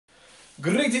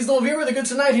Greetings, little viewer. The good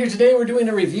tonight here today. We're doing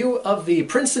a review of the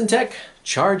Princeton Tech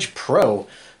Charge Pro.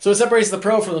 So it separates the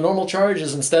Pro from the normal Charge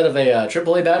is instead of a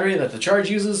AAA battery that the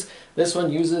Charge uses, this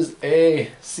one uses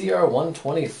a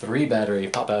CR123 battery.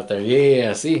 Pop out there.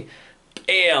 Yeah, see?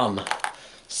 Bam!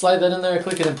 Slide that in there,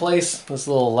 click it in place. This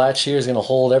little latch here is going to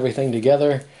hold everything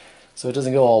together so it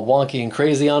doesn't go all wonky and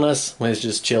crazy on us when it's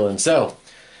just chilling. So,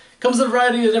 comes in a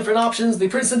variety of different options. The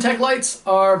Princeton Tech lights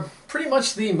are pretty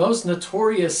much the most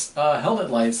notorious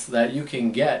helmet lights that you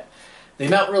can get. They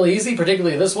mount really easy,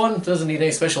 particularly this one. Doesn't need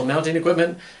any special mounting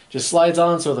equipment. Just slides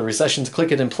on so the recessions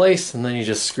click it in place, and then you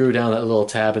just screw down that little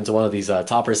tab into one of these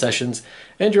top recessions,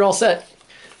 and you're all set.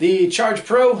 The Charge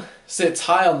Pro sits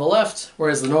high on the left,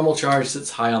 whereas the normal Charge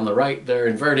sits high on the right. They're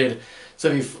inverted, so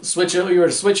if you were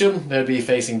to switch them, they'd be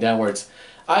facing downwards.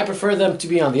 I prefer them to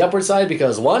be on the upward side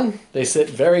because one, they sit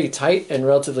very tight and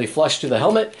relatively flush to the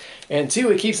helmet, and two,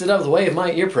 it keeps it out of the way of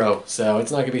my ear pro, so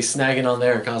it's not going to be snagging on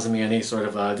there and causing me any sort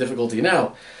of difficulty.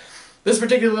 Now, this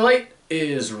particular light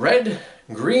is red,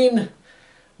 green,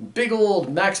 big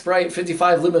old Max Bright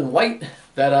 55 lumen white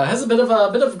that has a bit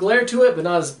of glare to it, but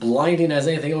not as blinding as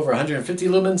anything over 150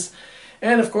 lumens.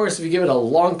 And of course, if you give it a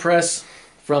long press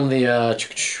from the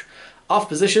off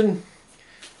position,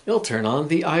 it'll turn on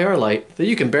the IR light that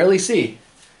you can barely see.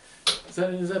 Is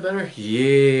that better?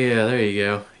 Yeah, there you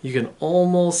go. You can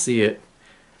almost see it.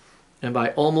 And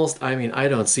by almost, I mean I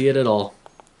don't see it at all.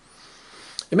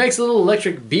 It makes a little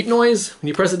electric beep noise when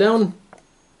you press it down.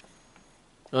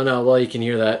 Oh no, well you can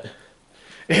hear that.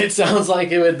 It sounds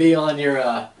like it would be on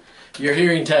your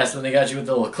hearing test when they got you with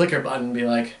the little clicker button and be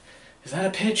like, is that a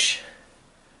pitch?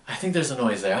 I think there's a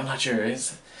noise there, I'm not sure.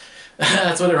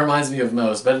 That's what it reminds me of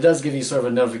most, but it does give you sort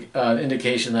of an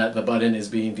indication that the button is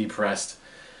being depressed.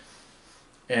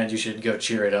 And you should go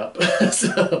cheer it up.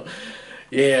 So,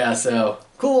 yeah, so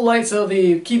cool light. So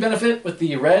the key benefit with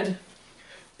the red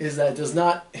is that it does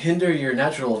not hinder your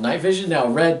natural night vision. Now,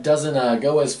 red doesn't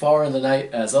go as far in the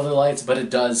night as other lights, but it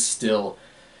does still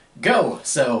go.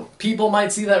 So people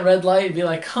might see that red light and be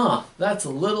like, huh, that's a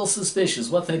little suspicious.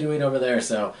 What they doing over there?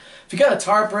 So if you got a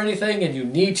tarp or anything and you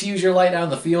need to use your light out in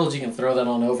the field, you can throw that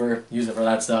on over, use it for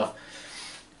that stuff.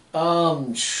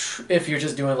 If you're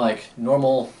just doing like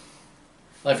normal,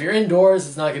 like if you're indoors,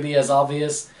 it's not going to be as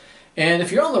obvious. And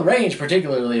if you're on the range,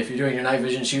 particularly if you're doing your night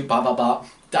vision shoot, pop, pop, pop,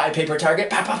 die paper target,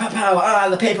 pow, pow, pow, pow,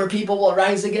 the paper people will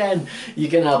rise again. You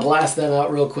can blast them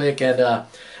out real quick, and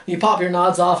you pop your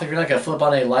nods off. If you're not going to flip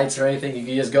on any lights or anything, you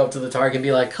can just go up to the target and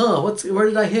be like, huh, where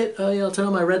did I hit? Oh yeah, I'll turn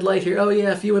on my red light here. Oh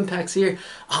yeah, a few impacts here.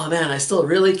 Oh man, I still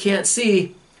really can't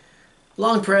see.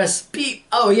 Long press, beep.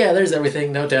 Oh yeah, there's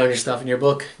everything. Note down your stuff in your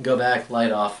book. Go back,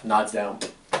 light off, nods down.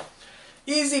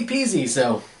 Easy peasy.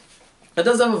 So it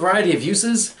does have a variety of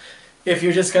uses. If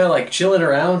you're just kind of like chilling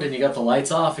around and you got the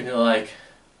lights off and you're like,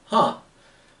 huh,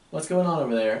 what's going on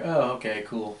over there? Oh, okay,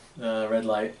 cool. Red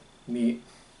light, neat.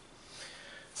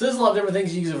 So there's a lot of different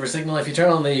things you use it for signal. If you turn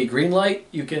on the green light,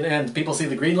 you can, and people see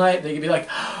the green light, they can be like,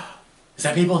 is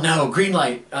that people? No, green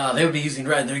light. They would be using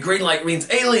red. The green light means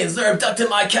aliens, they're abducting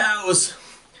my cows.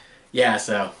 Yeah,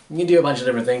 so you can do a bunch of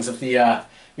different things. If the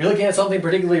you're looking at something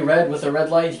particularly red with a red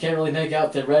light, you can't really make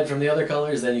out the red from the other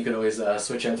colors, then you could always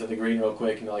switch out to the green real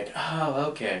quick and be like, oh,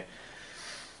 okay.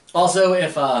 Also,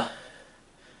 if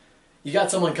you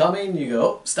got someone coming, you go,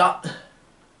 oh, stop.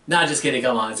 Nah, just kidding,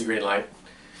 come on, it's a green light.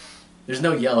 There's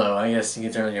no yellow. I guess you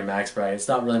can turn on your max bright. It's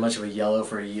not really much of a yellow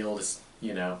for a yield. It's,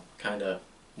 you know, kind of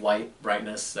white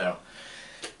brightness, so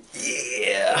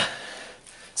yeah.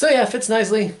 So yeah, it fits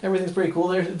nicely. Everything's pretty cool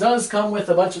there. It does come with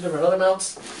a bunch of different other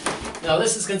mounts. Now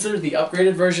this is considered the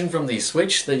upgraded version from the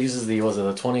Switch that uses the, was it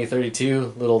the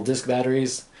 2032 little disc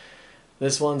batteries.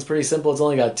 This one's pretty simple. It's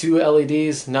only got 2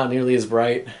 LEDs, not nearly as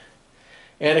bright.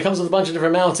 And it comes with a bunch of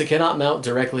different mounts. It cannot mount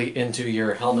directly into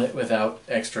your helmet without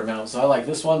extra mounts. So I like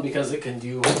this one because it can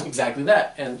do exactly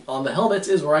that. And on the helmets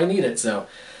is where I need it. So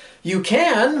you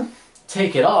can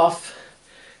take it off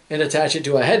and attach it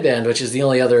to a headband, which is the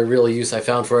only other real use I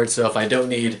found for it. So if I don't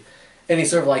need any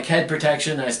sort of like head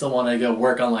protection, I still want to go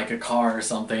work on like a car or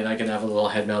something, I can have a little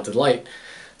head-mounted light.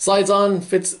 Slides on,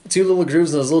 fits 2 little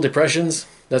grooves in those little depressions.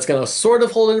 That's going to sort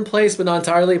of hold it in place, but not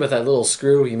entirely. But that little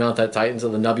screw, you mount that tight into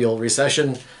the nubule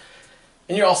recession,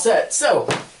 and you're all set. So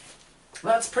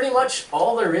that's pretty much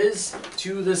all there is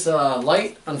to this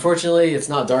light. Unfortunately, it's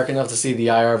not dark enough to see the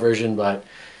IR version, but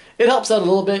it helps out a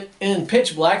little bit. In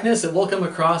pitch blackness, it will come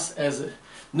across as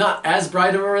not as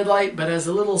bright of a red light, but as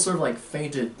a little sort of like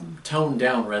fainted, toned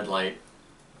down red light.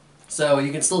 So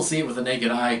you can still see it with the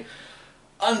naked eye.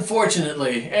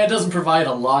 Unfortunately, it doesn't provide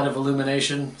a lot of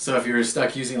illumination, so if you're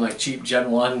stuck using like cheap Gen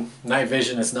 1 night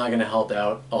vision, it's not going to help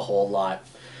out a whole lot.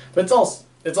 But it's also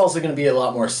it's also going to be a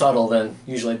lot more subtle than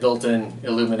usually built-in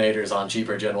illuminators on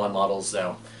cheaper Gen 1 models,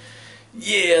 so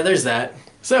yeah, there's that.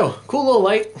 So, cool little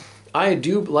light. I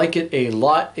do like it a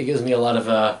lot. It gives me a lot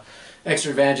of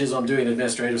extra advantages when I'm doing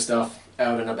administrative stuff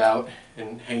out and about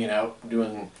and hanging out,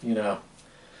 doing, you know,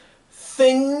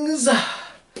 things.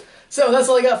 So that's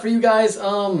all I got for you guys.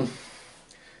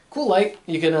 Cool light.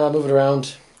 You can move it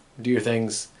around, do your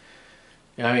things.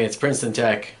 I mean, it's Princeton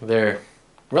Tech. They're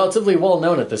relatively well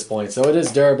known at this point, so it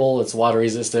is durable, it's water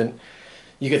resistant.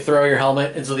 You could throw your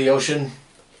helmet into the ocean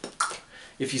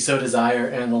if you so desire,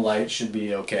 and the light should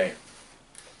be okay.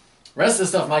 The rest of the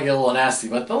stuff might get a little nasty,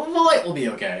 but the light will be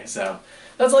okay. So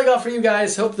that's all I got for you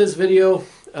guys. Hope this video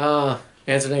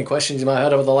answered any questions you might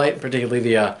have with the light, particularly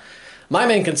the my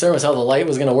main concern was how the light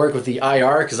was going to work with the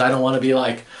IR, because I don't want to be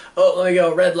like, oh, let me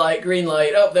go red light, green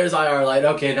light, oh, there's IR light,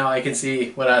 okay, now I can see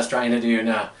what I was trying to do.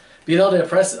 Now, being able to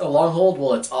press a long hold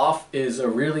while it's off is a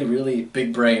really, really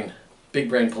big brain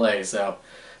play, so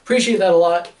appreciate that a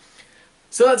lot.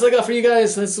 So that's all I got for you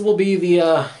guys. This will be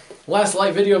the last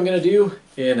light video I'm going to do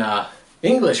in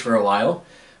English for a while.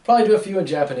 Probably do a few in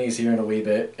Japanese here in a wee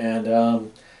bit,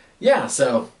 and yeah,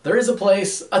 so there is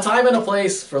a time and a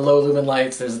place for low lumen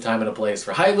lights, there's a time and a place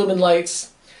for high lumen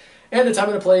lights, and a time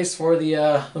and a place for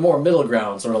the more middle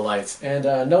ground sort of lights.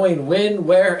 And knowing when,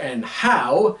 where, and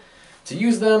how to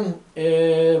use them,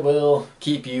 it will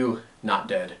keep you not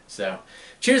dead. So,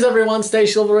 cheers everyone, stay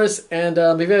chivalrous, and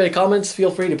if you have any comments,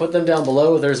 feel free to put them down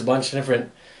below. There's a bunch of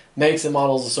different makes and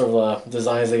models of sort of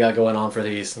designs they got going on for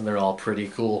these, and they're all pretty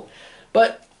cool.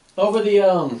 But over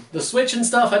the switch and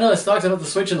stuff, I know I talked about the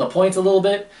switch and the points a little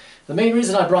bit. The main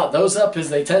reason I brought those up is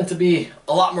they tend to be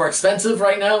a lot more expensive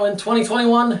right now in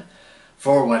 2021,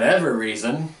 for whatever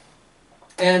reason.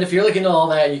 And if you're looking at all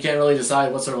that, you can't really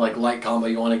decide what sort of like light combo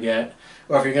you want to get,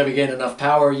 or if you're going to be getting enough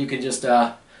power, you can just pay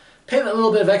that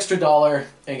little bit of extra $1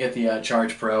 and get the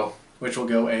Charge Pro, which will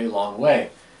go a long way.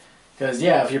 Because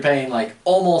yeah, if you're paying like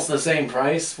almost the same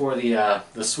price for the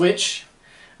Switch,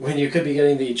 when you could be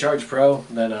getting the Charge Pro,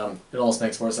 then it almost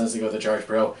makes more sense to go with the Charge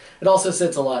Pro. It also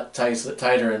sits a lot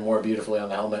tighter and more beautifully on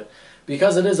the helmet.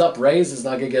 Because it is upraised, it's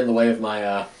not going to get in the way of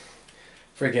my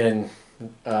freaking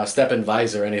step-in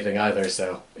visor or anything either,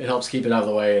 so it helps keep it out of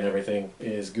the way and everything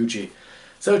is Gucci.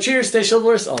 So cheers, stay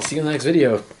chivalrous, I'll see you in the next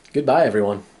video. Goodbye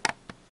everyone.